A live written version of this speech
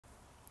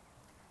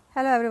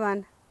Hello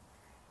everyone.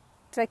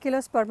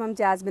 Trachelospermum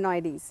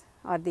jasminoides,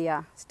 or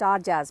the star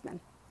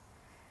jasmine.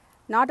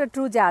 Not a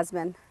true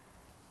jasmine.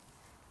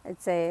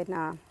 It's a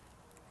I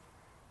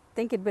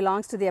think it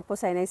belongs to the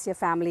Apocynaceae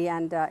family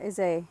and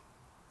is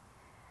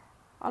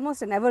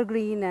almost an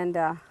evergreen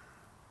and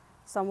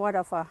somewhat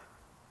of a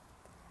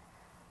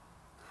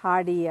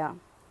hardy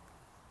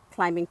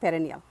climbing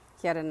perennial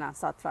here in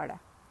South Florida.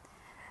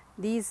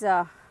 These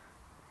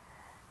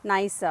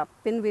nice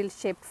pinwheel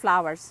shaped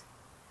flowers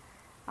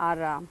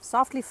are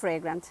softly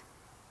fragrant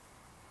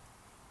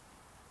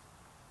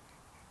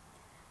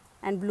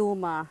and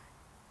bloom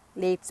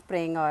late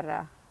spring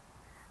or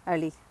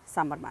early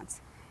summer months.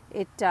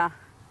 It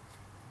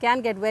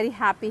can get very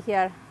happy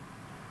here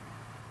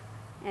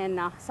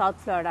in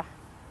South Florida,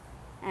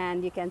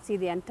 and you can see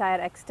the entire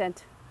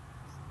extent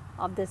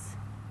of this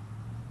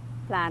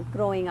plant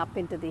growing up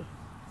into the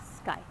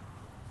sky.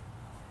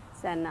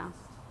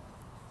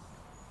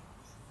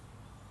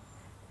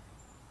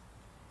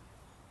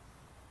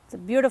 It's a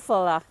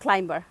beautiful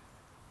climber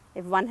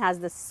if one has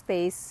the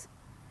space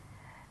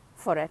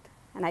for it,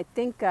 and I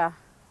think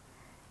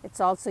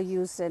it's also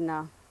used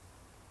in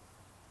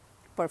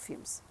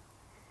perfumes.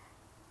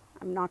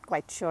 I'm not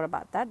quite sure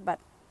about that, but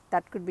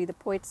that could be the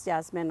poet's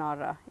jasmine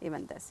or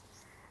even this.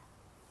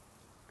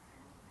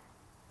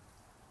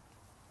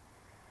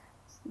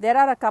 There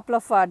are a couple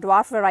of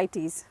dwarf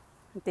varieties.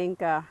 I think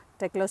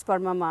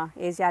Trachelospermum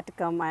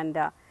asiaticum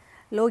and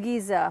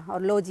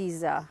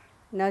Logi's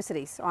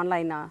nurseries,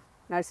 online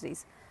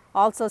nurseries,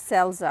 also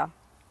sells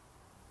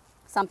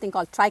something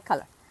called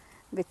tricolor,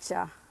 which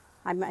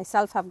I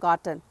myself have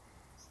gotten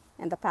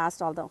in the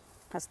past, although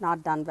has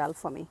not done well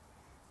for me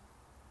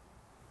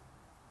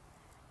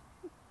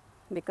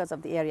because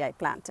of the area I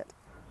planted.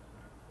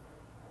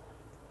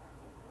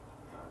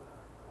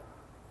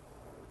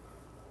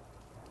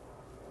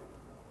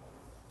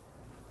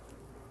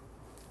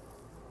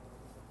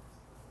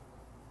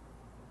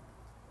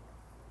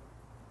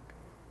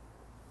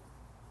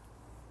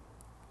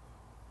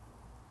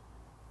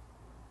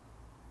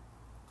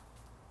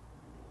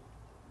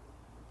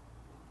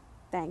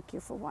 Thank you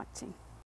for watching.